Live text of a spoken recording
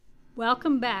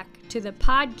Welcome back to the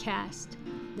podcast,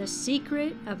 The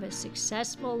Secret of a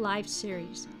Successful Life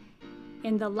series.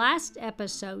 In the last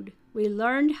episode, we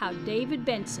learned how David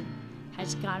Benson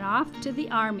has gone off to the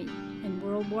Army in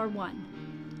World War I.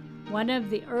 One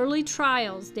of the early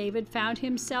trials David found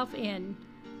himself in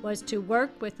was to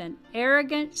work with an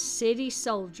arrogant city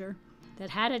soldier that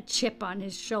had a chip on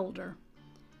his shoulder.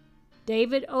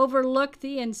 David overlooked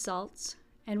the insults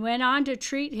and went on to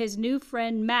treat his new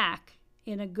friend Mac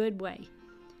in a good way.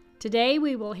 Today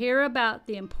we will hear about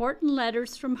the important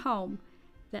letters from home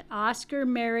that Oscar,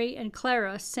 Mary, and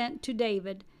Clara sent to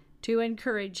David to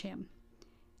encourage him.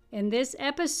 In this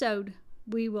episode,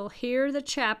 we will hear the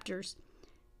chapters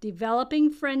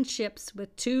Developing Friendships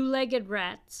with Two-Legged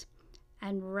Rats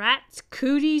and Rats,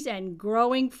 Coutees, and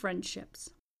Growing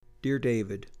Friendships. Dear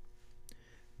David,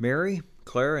 Mary,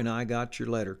 Clara, and I got your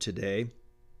letter today,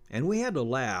 and we had to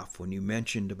laugh when you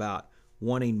mentioned about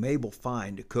wanting Mabel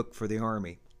Fine to cook for the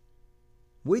Army.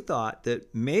 We thought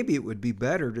that maybe it would be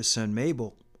better to send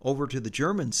Mabel over to the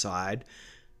German side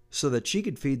so that she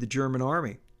could feed the German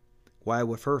Army. Why,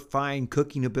 with her fine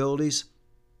cooking abilities,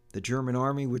 the German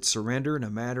Army would surrender in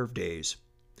a matter of days.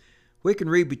 We can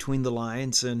read between the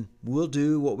lines, and we'll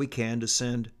do what we can to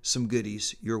send some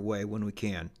goodies your way when we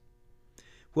can.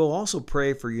 We'll also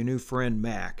pray for your new friend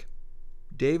Mac.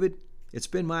 David, it's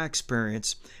been my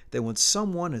experience that when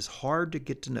someone is hard to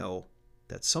get to know,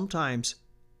 that sometimes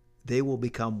they will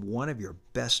become one of your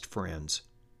best friends.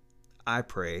 I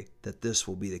pray that this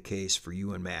will be the case for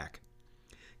you and Mac.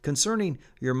 Concerning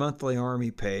your monthly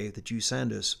Army pay that you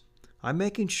send us, I'm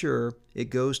making sure it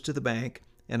goes to the bank,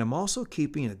 and I'm also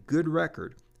keeping a good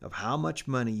record of how much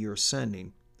money you're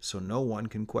sending so no one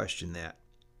can question that.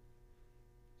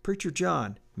 Preacher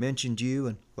John mentioned you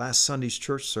in last Sunday's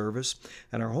church service,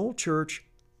 and our whole church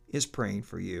is praying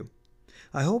for you.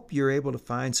 I hope you're able to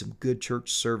find some good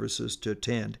church services to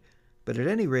attend, but at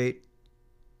any rate,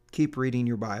 keep reading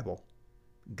your Bible.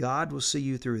 God will see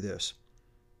you through this.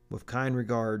 With kind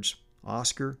regards,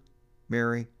 Oscar,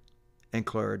 Mary, and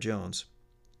Clara Jones.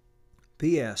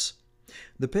 P.S.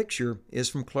 The picture is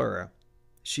from Clara.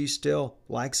 She still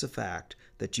likes the fact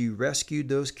that you rescued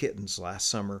those kittens last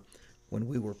summer when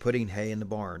we were putting hay in the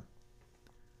barn.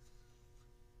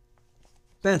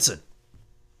 Benson,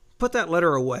 put that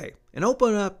letter away and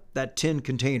open up that tin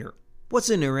container. What's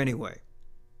in there anyway?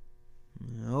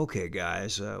 Okay,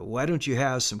 guys, why don't you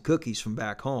have some cookies from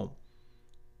back home?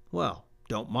 Well,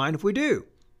 don't mind if we do.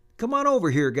 Come on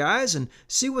over here, guys, and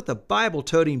see what the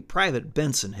Bible-toting Private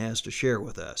Benson has to share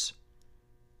with us.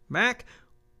 Mac,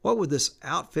 what would this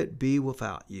outfit be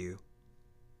without you?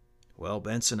 Well,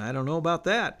 Benson, I don't know about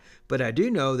that, but I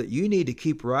do know that you need to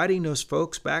keep writing those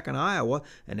folks back in Iowa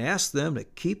and ask them to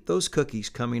keep those cookies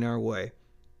coming our way.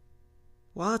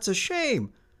 Well, it's a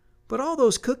shame, but all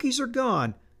those cookies are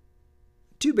gone.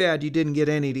 Too bad you didn't get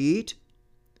any to eat.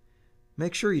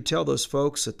 Make sure you tell those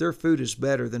folks that their food is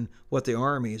better than what the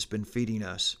Army has been feeding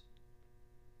us.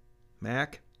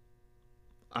 Mac,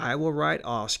 I will write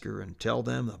Oscar and tell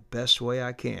them the best way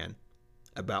I can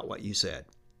about what you said.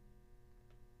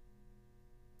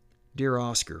 Dear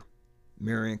Oscar,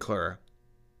 Mary and Clara,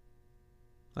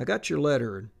 I got your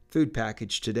letter and food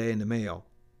package today in the mail.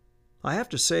 I have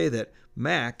to say that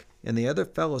Mac and the other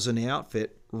fellows in the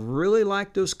outfit really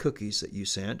like those cookies that you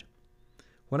sent.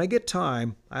 When I get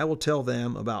time, I will tell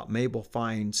them about Mabel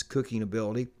Fine's cooking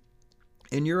ability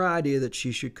and your idea that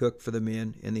she should cook for the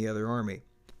men in the other army.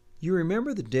 You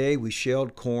remember the day we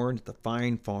shelled corn at the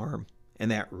Fine farm and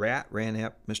that rat ran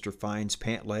up Mr. Fine's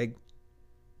pant leg?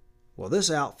 Well,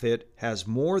 this outfit has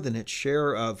more than its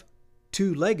share of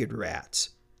two-legged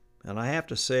rats, and I have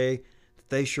to say that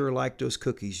they sure like those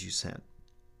cookies you sent.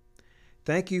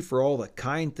 Thank you for all the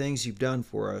kind things you've done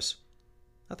for us.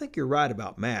 I think you're right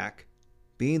about Mac,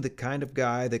 being the kind of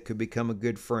guy that could become a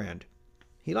good friend.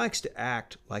 He likes to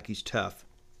act like he's tough,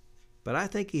 but I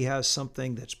think he has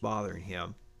something that's bothering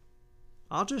him.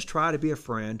 I'll just try to be a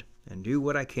friend and do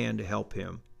what I can to help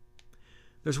him.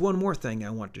 There's one more thing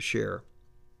I want to share.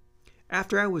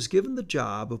 After I was given the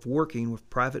job of working with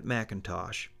Private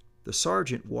McIntosh, the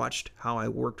sergeant watched how I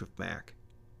worked with Mac.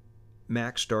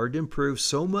 Mac started to improve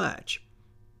so much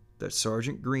that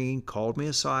Sergeant Green called me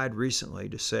aside recently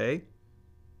to say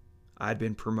I'd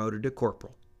been promoted to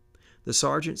corporal. The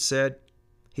sergeant said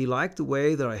he liked the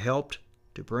way that I helped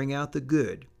to bring out the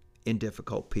good in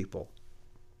difficult people.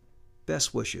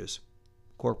 Best wishes,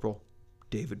 Corporal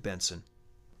David Benson.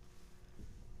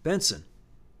 Benson,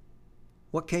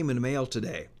 what came in the mail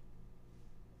today?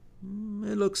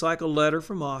 It looks like a letter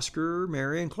from Oscar,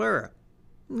 Mary, and Clara.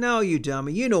 No, you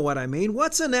dummy, you know what I mean.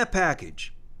 What's in that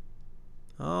package?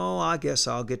 Oh, I guess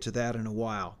I'll get to that in a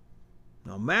while.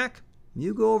 Now, Mac,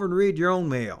 you go over and read your own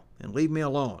mail and leave me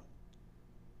alone.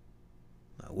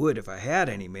 I would if I had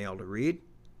any mail to read.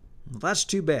 Well, that's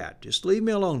too bad. Just leave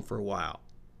me alone for a while.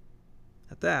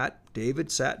 At that,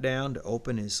 David sat down to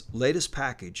open his latest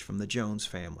package from the Jones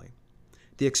family.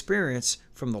 The experience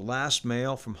from the last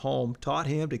mail from home taught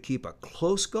him to keep a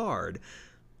close guard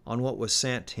on what was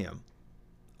sent him.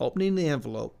 Opening the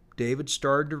envelope, David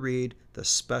started to read the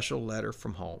special letter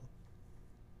from home.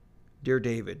 Dear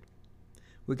David,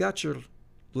 we got your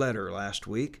letter last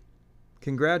week.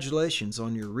 Congratulations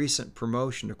on your recent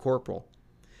promotion to corporal.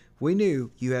 We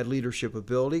knew you had leadership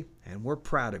ability, and we're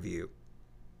proud of you.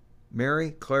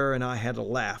 Mary, Clara, and I had a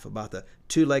laugh about the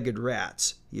two-legged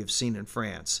rats you've seen in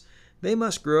France. They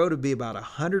must grow to be about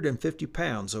 150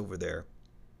 pounds over there.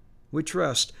 We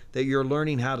trust that you're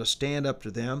learning how to stand up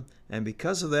to them, and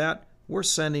because of that, we're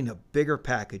sending a bigger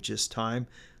package this time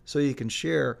so you can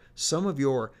share some of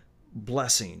your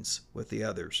blessings with the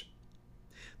others.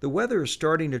 The weather is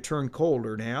starting to turn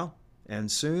colder now,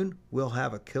 and soon we'll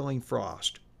have a killing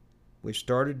frost. We've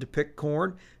started to pick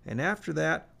corn, and after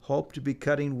that, hope to be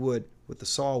cutting wood with the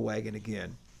saw wagon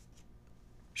again.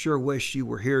 Sure wish you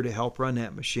were here to help run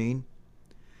that machine.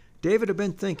 David, I've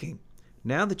been thinking,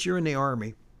 now that you're in the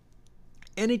Army,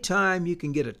 anytime you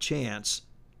can get a chance,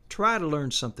 try to learn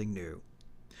something new.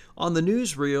 On the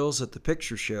newsreels at the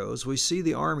picture shows, we see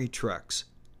the Army trucks.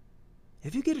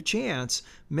 If you get a chance,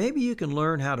 maybe you can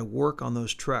learn how to work on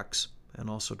those trucks and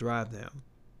also drive them.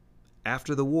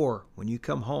 After the war, when you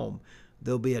come home,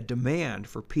 there'll be a demand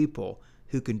for people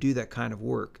who can do that kind of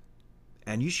work,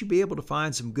 and you should be able to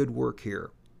find some good work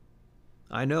here.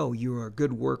 I know you are a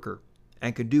good worker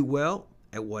and can do well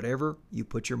at whatever you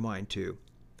put your mind to.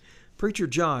 Preacher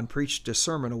John preached a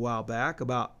sermon a while back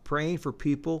about praying for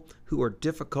people who are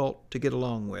difficult to get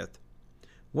along with.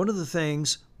 One of the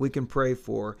things we can pray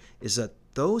for is that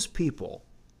those people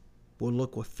will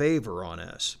look with favor on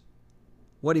us.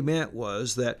 What he meant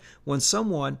was that when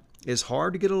someone is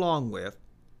hard to get along with,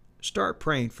 start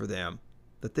praying for them,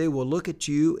 that they will look at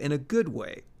you in a good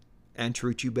way and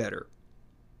treat you better.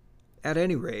 At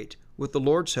any rate, with the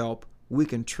Lord's help, we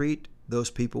can treat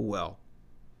those people well.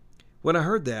 When I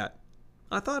heard that,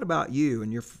 I thought about you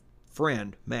and your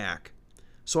friend, Mac.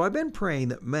 So I've been praying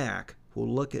that Mac will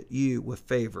look at you with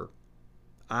favor.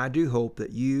 I do hope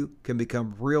that you can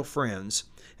become real friends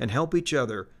and help each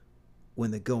other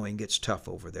when the going gets tough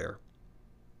over there.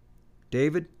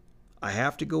 David, I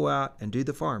have to go out and do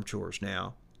the farm chores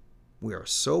now. We are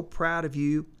so proud of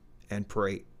you and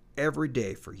pray every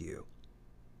day for you.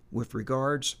 With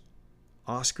regards,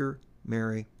 Oscar,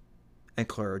 Mary, and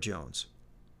Clara Jones.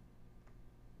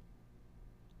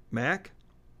 Mac,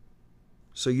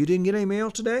 so you didn't get any mail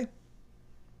today?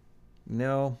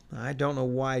 No, I don't know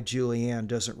why Julianne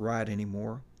doesn't ride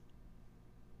anymore.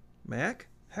 Mac,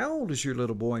 how old is your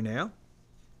little boy now?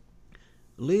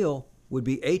 Leo would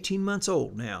be 18 months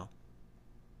old now.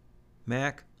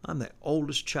 Mac, I'm the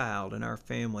oldest child in our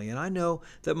family, and I know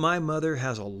that my mother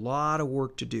has a lot of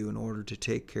work to do in order to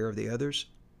take care of the others.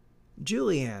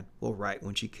 Julianne will write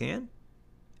when she can.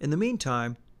 In the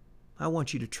meantime, I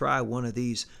want you to try one of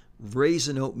these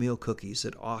raisin oatmeal cookies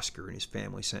that Oscar and his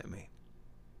family sent me.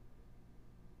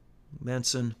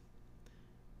 Benson,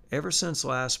 ever since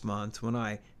last month when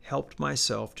I helped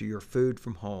myself to your food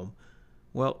from home,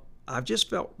 well, I've just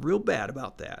felt real bad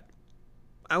about that.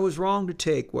 I was wrong to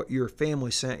take what your family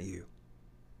sent you.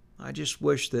 I just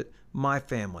wish that my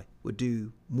family would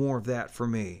do more of that for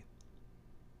me.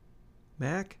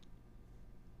 Mac,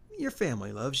 your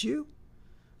family loves you.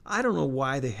 I don't know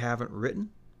why they haven't written,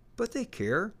 but they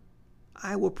care.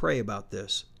 I will pray about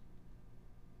this.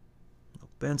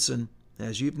 Benson,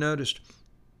 as you've noticed,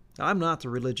 I'm not the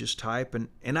religious type,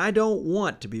 and I don't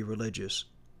want to be religious.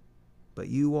 But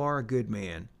you are a good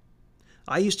man.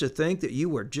 I used to think that you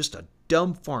were just a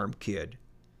dumb farm kid.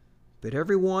 But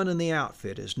everyone in the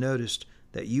outfit has noticed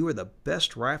that you are the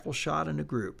best rifle shot in the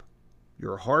group.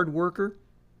 You're a hard worker,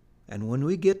 and when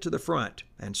we get to the front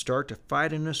and start to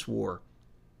fight in this war,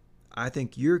 I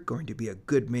think you're going to be a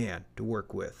good man to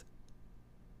work with.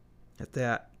 At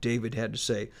that, David had to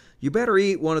say, "You better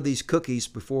eat one of these cookies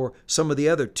before some of the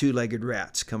other two-legged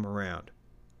rats come around."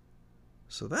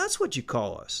 So that's what you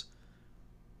call us.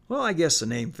 Well, I guess the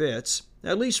name fits.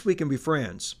 At least we can be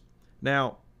friends.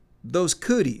 Now, those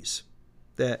Coutees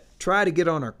that try to get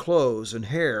on our clothes and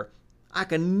hair, I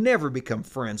can never become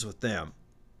friends with them.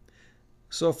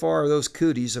 So far, those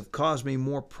Coutees have caused me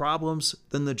more problems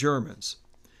than the Germans.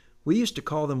 We used to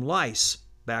call them lice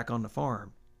back on the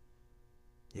farm.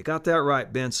 You got that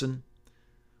right, Benson.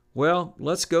 Well,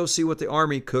 let's go see what the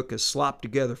Army cook has slopped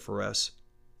together for us.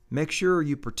 Make sure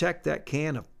you protect that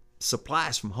can of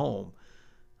supplies from home.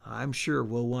 I'm sure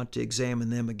we'll want to examine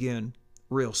them again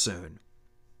real soon.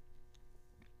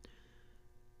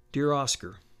 Dear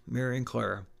Oscar, Mary, and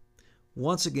Clara,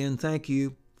 once again, thank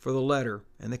you for the letter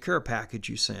and the care package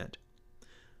you sent.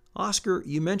 Oscar,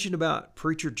 you mentioned about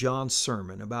Preacher John's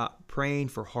sermon about praying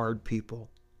for hard people.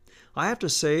 I have to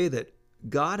say that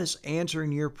God is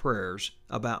answering your prayers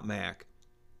about Mac.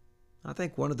 I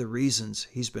think one of the reasons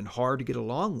he's been hard to get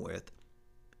along with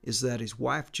is that his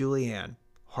wife Julianne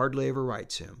hardly ever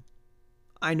writes him.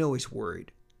 I know he's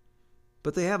worried.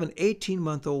 But they have an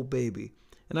 18-month-old baby,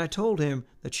 and I told him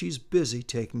that she's busy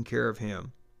taking care of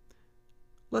him.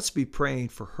 Let's be praying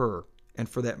for her and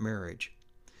for that marriage.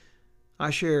 I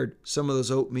shared some of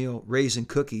those oatmeal raisin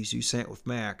cookies you sent with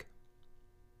Mac.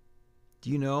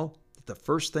 Do you know that the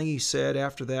first thing he said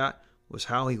after that was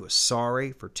how he was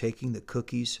sorry for taking the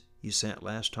cookies you sent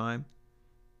last time?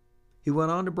 He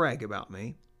went on to brag about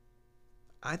me.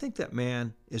 I think that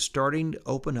man is starting to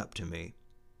open up to me.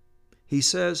 He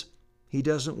says he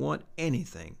doesn't want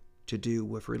anything to do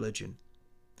with religion.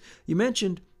 You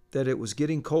mentioned that it was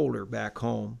getting colder back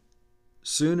home.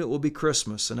 Soon it will be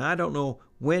Christmas, and I don't know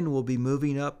when we'll be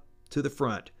moving up to the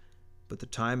front, but the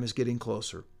time is getting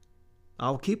closer.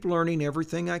 I'll keep learning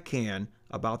everything I can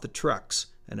about the trucks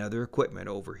and other equipment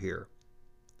over here.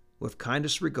 With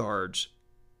kindest regards,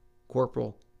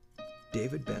 Corporal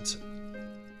David Benson.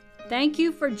 Thank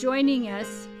you for joining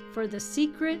us for the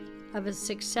Secret of a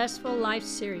Successful Life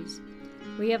series.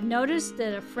 We have noticed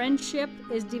that a friendship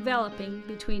is developing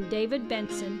between David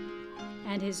Benson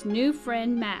and his new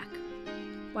friend Mac.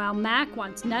 While Mac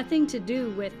wants nothing to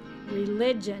do with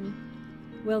religion,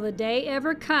 will the day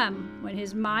ever come when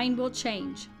his mind will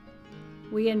change?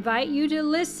 We invite you to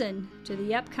listen to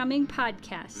the upcoming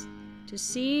podcast to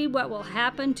see what will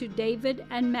happen to David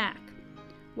and Mac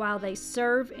while they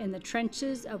serve in the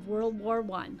trenches of World War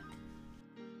I.